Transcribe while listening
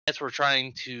were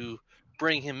trying to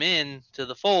bring him in to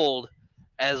the fold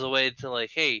as a way to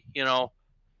like, hey,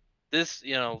 this,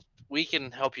 we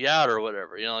can help you out or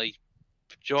whatever, like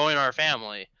join our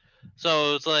family.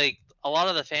 So it's like a lot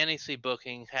of the fantasy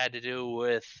booking had to do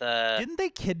with. Didn't they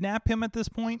kidnap him at this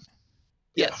point?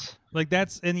 Yes. Like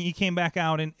and he came back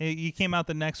out, and he came out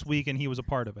the next week, and he was a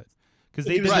part of it. Because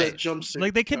he was in a jumpsuit.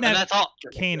 Like they kidnapped that's all,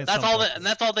 Kane. That's all. And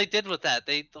that's all they did with that.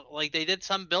 They did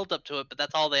some build up to it, but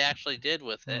that's all they actually did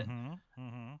with it.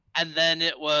 And then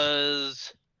it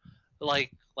was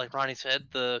like Ronnie said,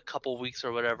 the couple weeks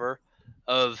or whatever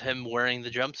of him wearing the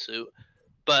jumpsuit.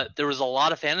 But there was a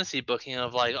lot of fantasy booking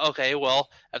of like, okay, well,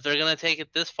 if they're gonna take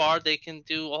it this far, they can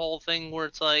do a whole thing where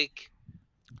it's like,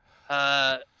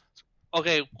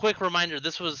 okay, quick reminder: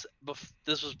 this was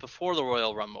before the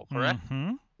Royal Rumble, correct?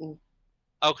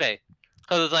 Okay,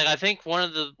 because it's like I think one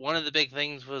of the big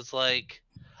things was like,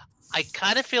 I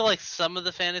kind of feel like some of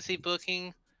the fantasy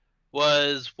booking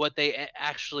was what they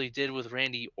actually did with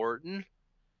Randy Orton.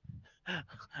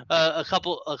 A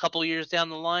couple years down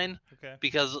the line, okay,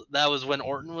 because that was when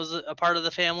Orton was a part of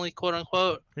the family, quote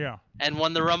unquote, and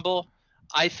won the Rumble.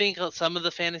 I think some of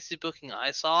the fantasy booking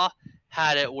I saw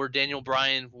had it where Daniel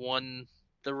Bryan won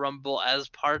the Rumble as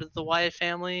part of the Wyatt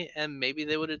family, and maybe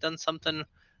they would have done something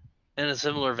in a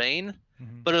similar vein.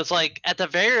 But it's like at the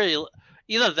very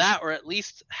either that or at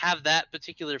least have that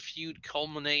particular feud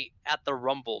culminate at the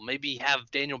Rumble. Maybe have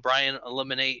Daniel Bryan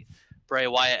eliminate Bray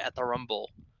Wyatt at the Rumble.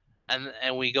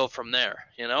 And we go from there,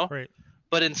 Right.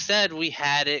 But instead, we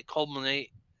had it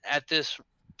culminate at this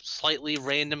slightly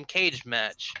random cage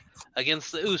match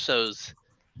against the Usos.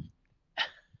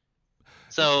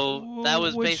 So that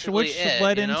was basically which it.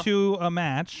 Led into a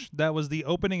match that was the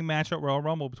opening match at Royal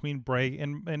Rumble between Bray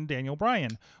and Daniel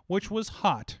Bryan, which was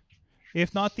hot,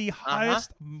 if not the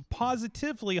hottest,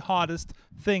 positively hottest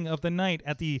thing of the night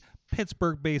at the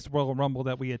Pittsburgh-based Royal Rumble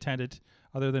that we attended,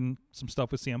 other than some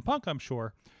stuff with CM Punk, I'm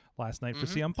sure. Last night for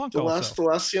CM Punk the last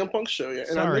CM Punk show, yeah.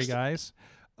 And sorry, guys.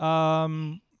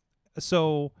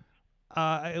 So,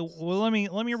 let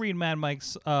me read Mad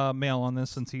Mike's mail on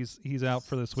this since he's out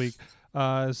for this week.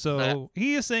 So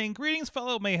he is saying, "Greetings,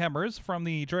 fellow Mayhemers from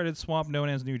the dreaded swamp known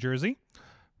as New Jersey."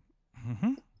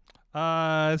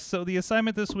 So the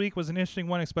assignment this week was an interesting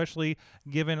one, especially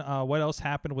given what else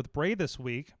happened with Bray this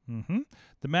week.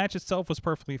 The match itself was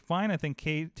perfectly fine. I think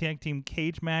tag team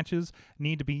cage matches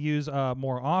need to be used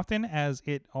more often, as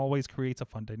it always creates a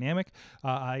fun dynamic.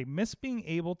 I miss being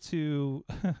able to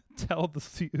tell the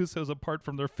Usos apart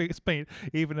from their face paint,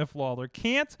 even if Lawler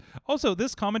can't. Also,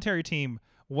 this commentary team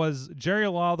was Jerry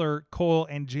Lawler, Cole,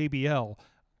 and JBL.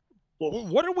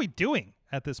 What are we doing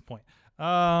at this point?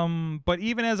 But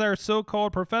even as our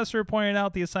so-called professor pointed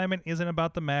out, the assignment isn't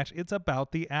about the match, it's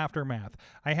about the aftermath.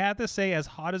 I had to say, as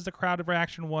hot as the crowd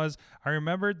reaction was, I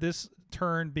remembered this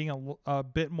turn being a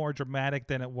bit more dramatic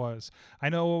than it was. I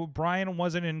know Bryan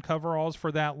wasn't in coveralls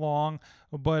for that long,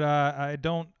 but I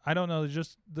don't know,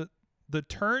 just the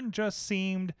turn just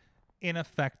seemed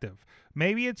ineffective.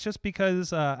 Maybe it's just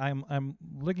because I'm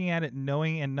looking at it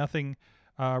knowing and nothing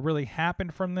really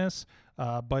happened from this,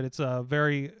 but it's a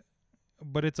very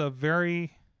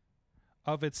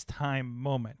of its time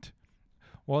moment.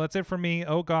 Well, that's it for me.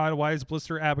 Oh God, why is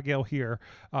Blister Abigail here?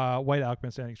 White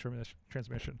Alchemist standing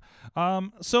transmission.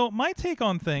 So my take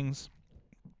on things,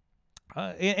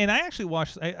 and I actually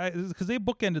watched, because they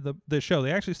bookended the show.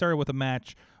 They actually started with a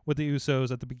match with the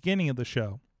Usos at the beginning of the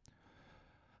show,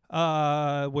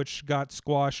 which got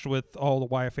squashed with all the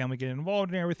Wyatt family getting involved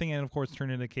and everything, and of course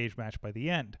turned into a cage match by the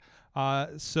end.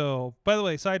 So, by the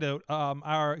way, side note,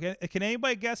 can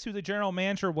anybody guess who the general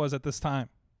manager was at this time?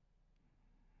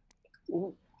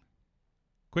 Ooh.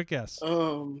 Quick guess.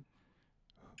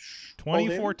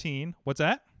 2014. What's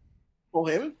that? Paul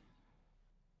Heyman?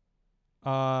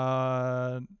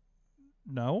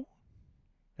 No.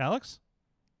 Alex?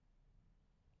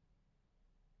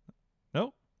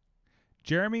 No.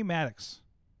 Jeremy Maddox.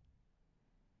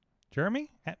 Jeremy?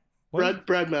 Brad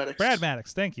Maddox. Brad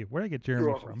Maddox. Thank you. Where did I get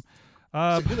Jeremy from?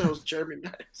 Who the hell is Jeremy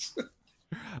Maddox?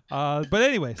 But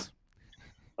anyways,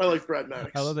 I like Brad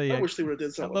Maddox. I wish they would have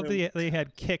did something. I love that they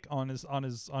had kick on his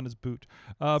boot.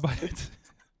 But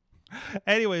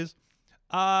anyways,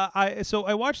 I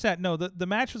watched that. No, the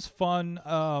match was fun.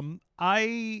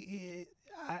 I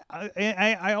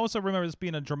also remember this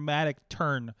being a dramatic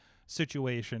turn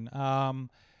situation.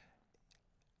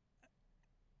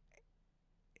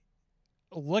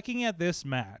 Looking at this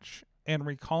match and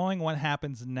recalling what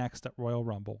happens next at Royal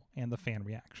Rumble and the fan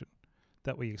reaction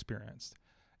that we experienced,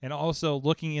 and also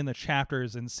looking in the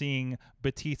chapters and seeing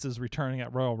Batista's returning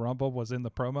at Royal Rumble was in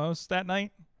the promos that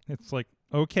night, it's like,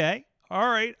 okay, all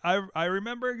right. I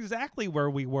remember exactly where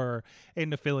we were in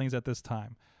the feelings at this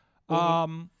time.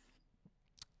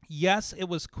 Yes, it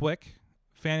was quick,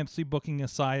 fantasy booking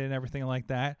aside and everything like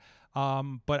that.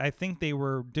 But I think they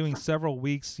were doing several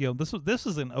weeks. This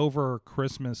is an over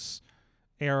Christmas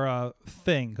era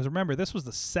thing, because remember, this was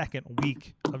the second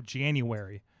week of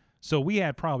January. So we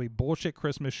had probably bullshit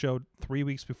Christmas show 3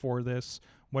 weeks before this,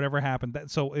 whatever happened.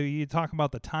 So you talk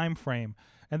about the time frame,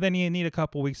 and then you need a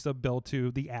couple weeks to build to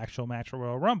the actual match of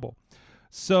Royal Rumble.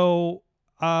 So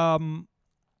I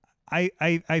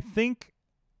think,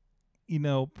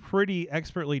 pretty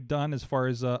expertly done as far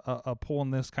as a pulling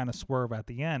this kind of swerve at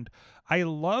the end. I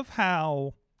love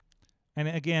how, and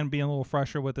again, being a little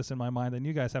fresher with this in my mind than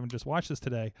you guys haven't just watched this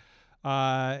today.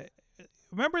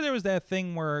 Remember there was that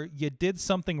thing where you did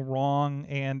something wrong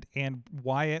and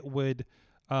Wyatt would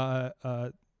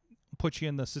put you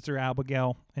in the Sister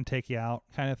Abigail and take you out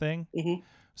kind of thing? Mm-hmm.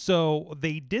 So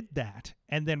they did that,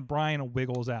 and then Bryan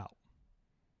wiggles out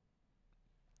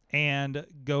and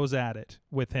goes at it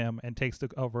with him and takes the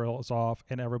overalls off,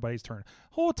 and everybody's turn.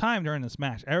 Whole time during this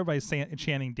match, everybody's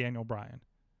chanting Daniel Bryan,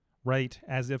 right?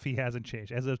 As if he hasn't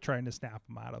changed, as if trying to snap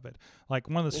him out of it. Like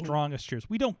one of the strongest cheers.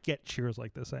 We don't get cheers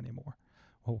like this anymore.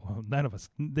 Well, none of us,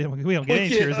 we don't get any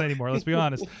cheers anymore, let's be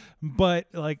honest. But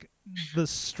like the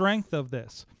strength of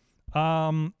this,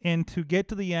 and to get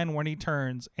to the end when he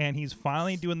turns and he's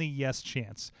finally doing the yes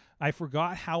chants. I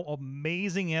forgot how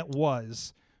amazing it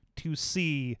was to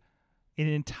see an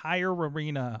entire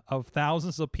arena of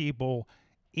thousands of people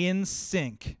in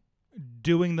sync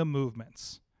doing the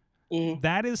movements.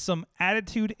 That is some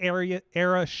attitude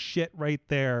era shit right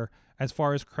there as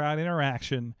far as crowd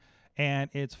interaction, and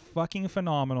it's fucking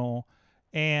phenomenal.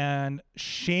 And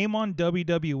shame on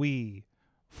WWE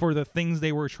for the things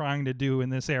they were trying to do in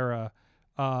this era,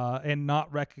 and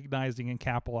not recognizing and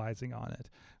capitalizing on it.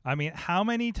 I mean, how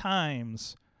many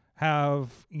times have,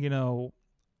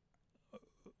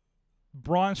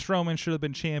 Braun Strowman should have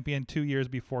been champion 2 years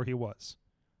before he was.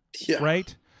 Yeah.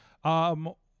 Right?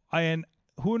 And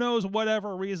who knows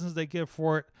whatever reasons they give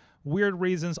for it. Weird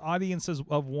reasons. Audiences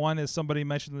of one, as somebody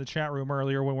mentioned in the chat room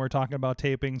earlier when we were talking about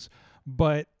tapings.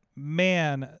 But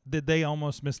man, did they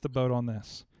almost miss the boat on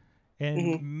this.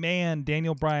 And man,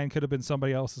 Daniel Bryan could have been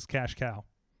somebody else's cash cow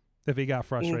if he got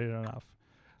frustrated enough.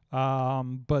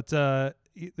 But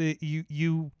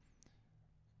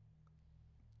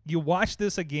you watch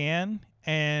this again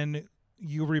and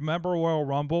you remember Royal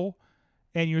Rumble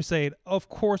and you're saying, of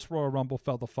course Royal Rumble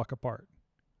fell the fuck apart.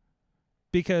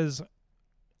 Because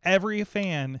every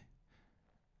fan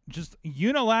just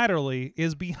unilaterally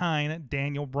is behind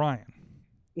Daniel Bryan.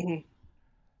 Can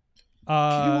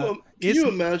you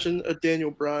imagine a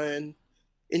Daniel Bryan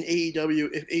in AEW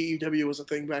if AEW was a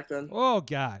thing back then? Oh,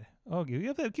 God. Oh, give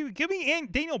me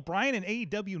Daniel Bryan in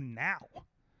AEW now.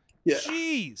 Yeah.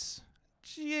 Jeez.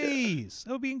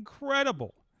 That would be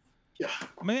incredible. Yeah.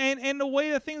 I mean, and the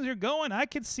way that things are going, I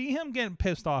could see him getting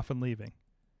pissed off and leaving.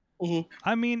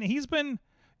 I mean, you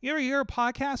ever hear a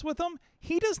podcast with him?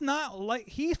 He does not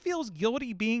he feels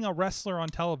guilty being a wrestler on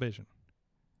television.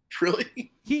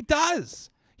 Really? He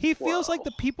does. He feels like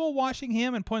the people watching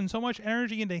him and putting so much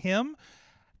energy into him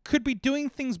could be doing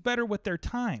things better with their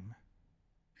time.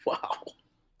 Wow.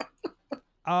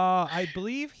 I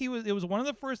believe it was one of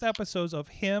the first episodes of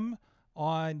him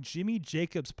on Jimmy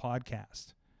Jacob's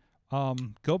podcast.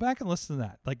 Go back and listen to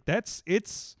that. Like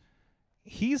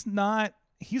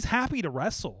he's happy to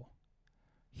wrestle.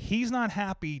 He's not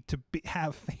happy to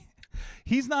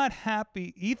he's not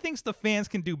happy. He thinks the fans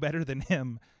can do better than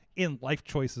him in life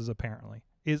choices, apparently.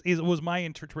 Was my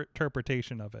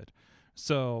interpretation of it.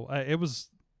 So it was,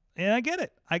 and I get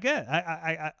it.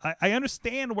 I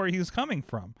understand where he's coming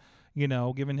from,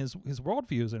 given his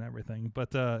worldviews and everything.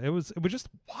 But it was just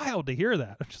wild to hear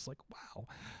that. I'm just like, wow.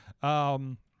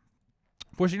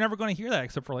 Of course, you're never going to hear that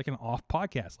except for like an off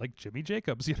podcast, like Jimmy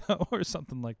Jacobs, or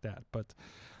something like that. But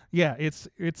yeah,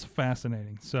 it's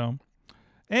fascinating. So,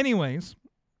 anyways,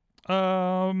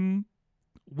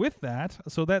 with that,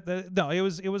 so no, it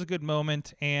was a good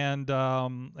moment, and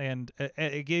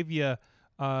it gave you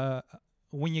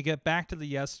when you get back to the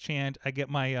yes chant, I get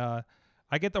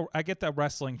the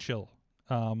wrestling chill.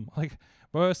 Like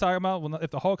what I was talking about, if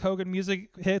the Hulk Hogan music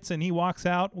hits and he walks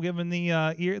out giving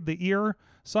the ear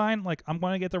sign, like I'm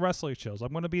going to get the wrestling chills.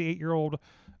 I'm going to be 8-year-old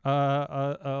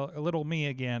little me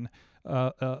again,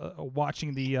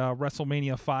 watching the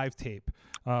WrestleMania 5 tape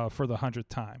for the 100th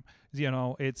time.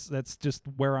 That's just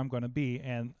where I'm going to be,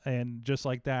 and just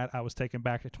like that, I was taken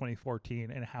back to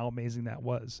 2014 and how amazing that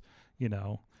was. It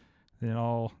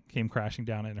all came crashing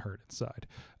down and hurt inside.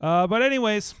 But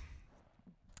anyways,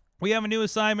 we have a new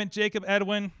assignment, Jakob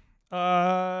Edwinn.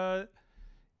 has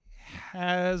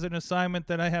an assignment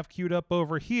that I have queued up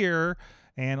over here,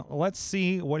 and let's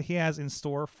see what he has in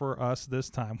store for us this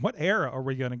time. What era are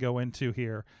we going to go into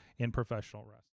here in professional wrestling?